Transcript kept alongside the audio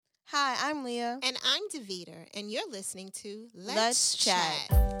Hi, I'm Leah. And I'm Davita, and you're listening to Let's Chat.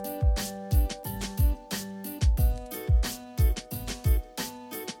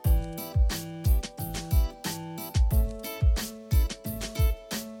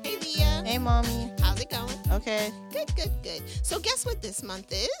 Hey, Leah. Hey, Mommy. How's it going? Okay. Good. So guess what this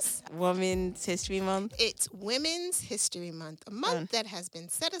month is? Women's History Month. It's Women's History Month, a month that has been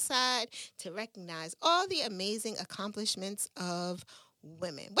set aside to recognize all the amazing accomplishments of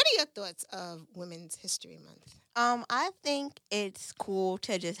women. What are your thoughts of Women's History Month? I think it's cool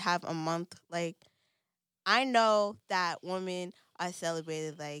to just have a month. Like, I know that women are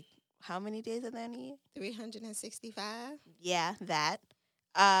celebrated, like, how many days are there in a year? 365? Yeah, that.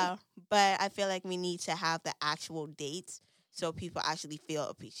 But I feel like we need to have the actual dates so people actually feel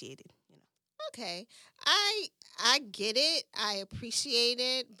appreciated. Okay. I get it. I appreciate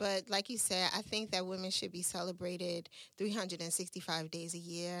it, but like you said, I think that women should be celebrated 365 days a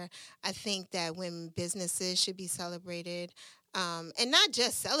year. I think that women businesses should be celebrated. And not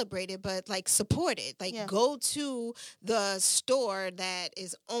just celebrated, but like supported. Like go to the store that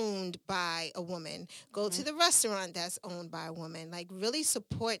is owned by a woman. Go to the restaurant that's owned by a woman. Like really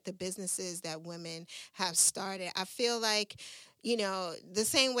support the businesses that women have started. I feel like, the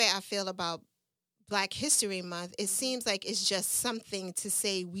same way I feel about Black History Month, it seems like it's just something to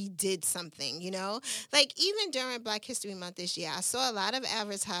say we did something, Like even during Black History Month this year, I saw a lot of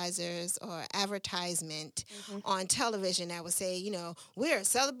advertisers or advertisement on television that would say, we're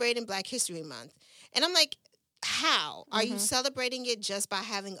celebrating Black History Month. And I'm like, how? Are you celebrating it just by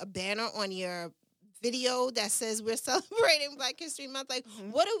having a banner on your video that says we're celebrating Black History Month? Like,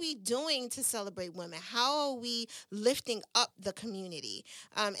 what are we doing to celebrate women? How are we lifting up the community?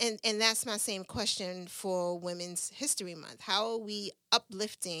 And that's my same question for Women's History Month. How are we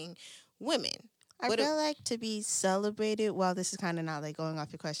uplifting women? I feel like to be celebrated, well, this is kind of not like going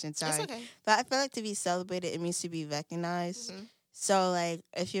off your question, sorry. It's okay. But I feel like to be celebrated, it means to be recognized. So, like,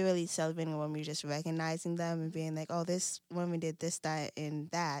 if you're really celebrating a woman, you're just recognizing them and being like, oh, this woman did this, that, and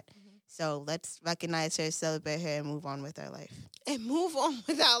that. So let's recognize her, celebrate her, and move on with our life. And move on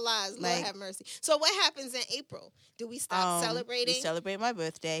with our lives. Lord have mercy. So what happens in April? Do we stop celebrating? We celebrate my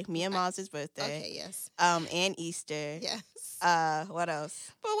birthday, me and Miles' birthday. Okay, yes. And Easter. Yes. What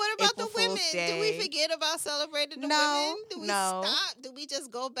else? But what about April the women? Fool's Day. Do we forget about celebrating the women? Do we stop? Do we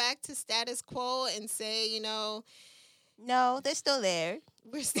just go back to status quo and say, No, they're still there.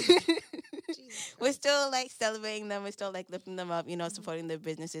 We're still... We're still like celebrating them. We're still like lifting them up, supporting their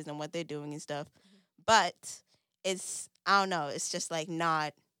businesses and what they're doing and stuff. But it's, I don't know, it's just like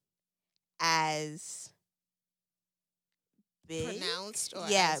not as big. Pronounced?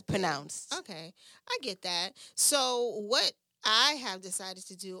 Pronounced. Okay, I get that. So what I have decided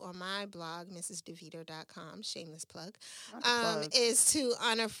to do on my blog, mrsdevito.com, shameless plug, is to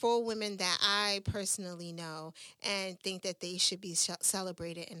honor 4 women that I personally know and think that they should be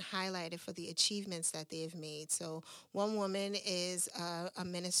celebrated and highlighted for the achievements that they have made. So one woman is a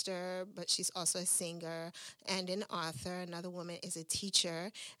minister, but she's also a singer and an author. Another woman is a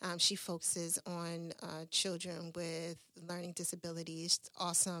teacher. She focuses on children with learning disabilities.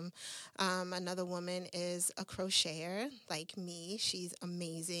 Awesome. Another woman is a crocheter, like me. She's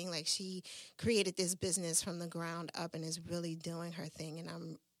amazing. Like she created this business from the ground up and is really doing her thing, and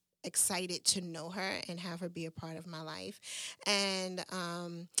I'm excited to know her and have her be a part of my life. And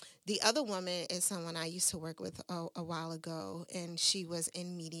the other woman is someone I used to work with a while ago, and she was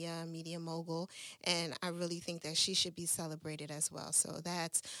in media mogul, and I really think that she should be celebrated as well. So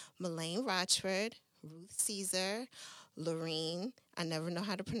that's Melaine Rochford, Ruth Caesar, Lorene, I never know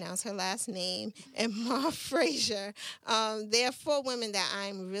how to pronounce her last name, and Ma Frazier. There are 4 women that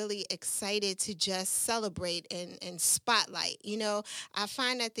I'm really excited to just celebrate and spotlight. I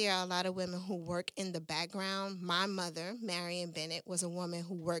find that there are a lot of women who work in the background. My mother, Marion Bennett, was a woman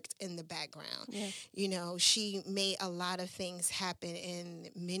who worked in the background. Yeah. She made a lot of things happen in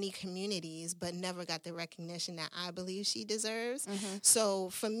many communities, but never got the recognition that I believe she deserves. So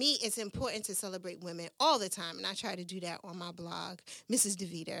for me, it's important to celebrate women all the time, and I try to do that on my blog,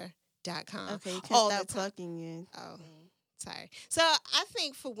 mrsdevita.com. Okay, you can stop plugging you. Oh, sorry. So I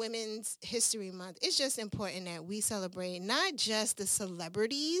think for Women's History Month, it's just important that we celebrate not just the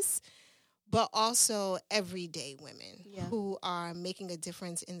celebrities, but also everyday women who are making a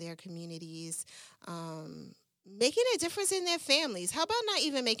difference in their communities, making a difference in their families. How about not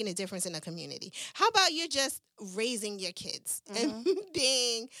even making a difference in a community? How about you're just raising your kids and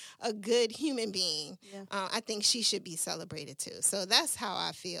being a good human being? Yeah. I think she should be celebrated too. So that's how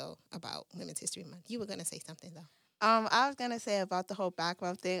I feel about Women's History Month. You were going to say something though. I was going to say about the whole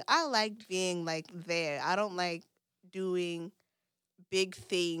background thing. I like being like there. I don't like doing big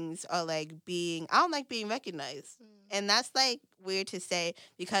things or like I don't like being recognized. And that's like weird to say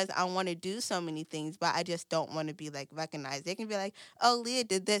because I want to do so many things, but I just don't want to be like recognized. They can be like, oh, Leah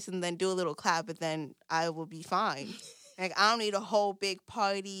did this and then do a little clap, but then I will be fine. Like, I don't need a whole big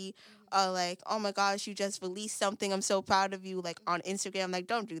party or like, oh my gosh, you just released something. I'm so proud of you. Like on Instagram, like,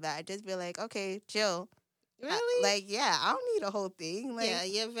 don't do that. I just be like, okay, chill. Really? Yeah, I don't need a whole thing. Like, yeah,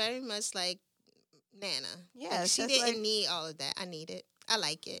 you're very much like Nana. Yeah, like, she didn't need all of that. I need it. I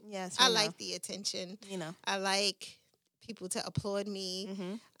like it. Yes, I like the attention. I like people to applaud me.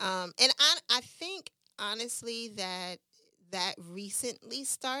 And I think honestly that recently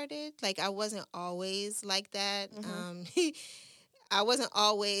started. Like I wasn't always like that. I wasn't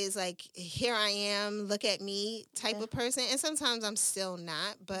always like, here I am, look at me type of person. And sometimes I'm still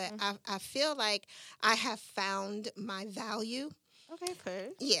not, but I feel like I have found my value. Okay,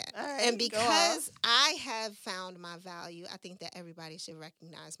 first. Yeah. Right, and because I have found my value, I think that everybody should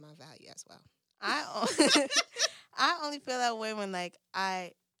recognize my value as well. I only feel that way when like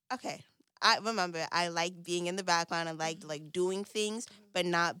I remember I like being in the background. I like doing things, but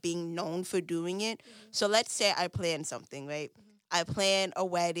not being known for doing it. So let's say I plan something, right? I plan a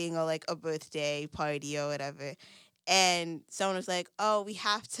wedding or like a birthday party or whatever. And someone was like, oh, we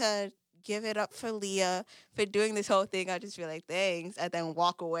have to give it up for Leah for doing this whole thing. I just feel like, thanks, and then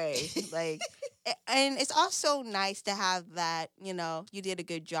walk away. Like, and it's also nice to have that, you did a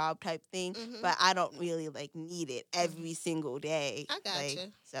good job type thing, but I don't really like need it every single day. I got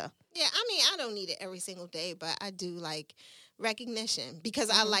you. So yeah, I mean, I don't need it every single day, but I do like recognition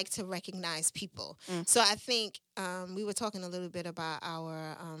because I like to recognize people. So I think we were talking a little bit about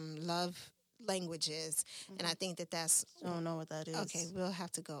our love languages, and I think that's I don't know what that is. Okay, we'll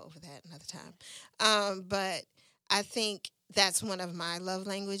have to go over that another time. But I think that's one of my love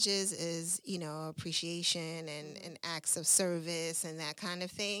languages is, appreciation and acts of service and that kind of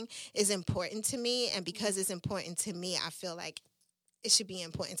thing is important to me. And because it's important to me, I feel like it should be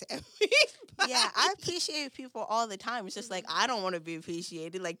important to everybody. Yeah, I appreciate people all the time. It's just like, I don't want to be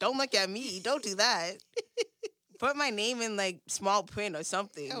appreciated. Like, don't look at me. Don't do that. Put my name in like small print or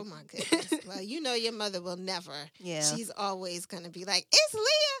something. Oh my goodness. Well, your mother will never. Yeah. She's always going to be like, it's Leah.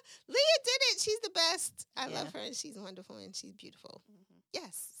 Leah did it. She's the best. I love her and she's wonderful and she's beautiful.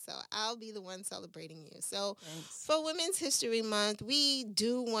 Yes. So I'll be the one celebrating you. So for Women's History Month, we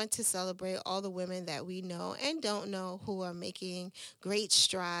do want to celebrate all the women that we know and don't know who are making great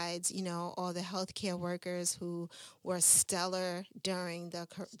strides. All the healthcare workers who were stellar during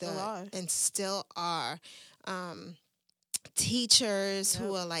and still are. Teachers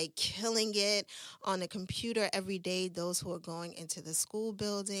who are like killing it on the computer every day, those who are going into the school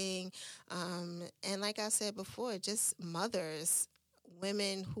building, and like I said before, just mothers,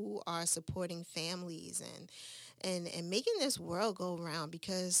 women who are supporting families and making this world go around,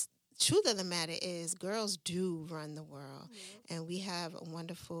 because truth of the matter is girls do run the world, and we have a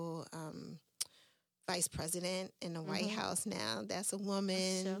wonderful vice president in the White House now that's a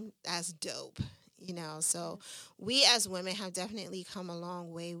woman. That's dope. So we as women have definitely come a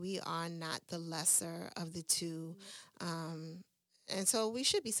long way. We are not the lesser of the two. And so we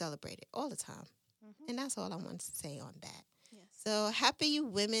should be celebrated all the time. And that's all I want to say on that. Yes. So happy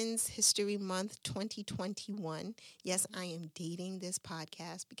Women's History Month 2021. Yes, I am dating this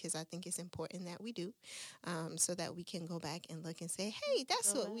podcast because I think it's important that we do, so that we can go back and look and say, hey,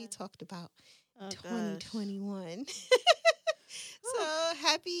 that's what we talked about 2021. So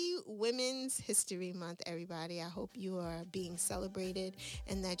happy Women's History Month, everybody. I hope you are being celebrated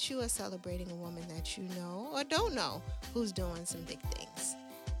and that you are celebrating a woman that you know or don't know who's doing some big things.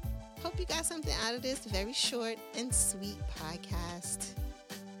 Hope you got something out of this very short and sweet podcast.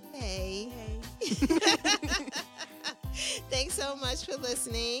 Yay. Thanks so much for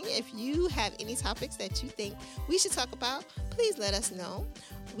listening. If you have any topics that you think we should talk about, please let us know.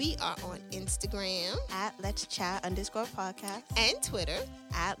 We are on Instagram at Let's Chat _podcast and Twitter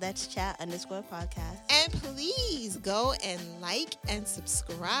at Let's Chat _podcast. And please go and like and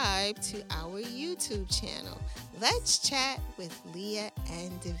subscribe to our YouTube channel. Let's Chat with Leah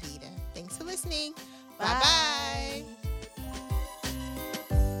and Davida. Thanks for listening. Bye-bye.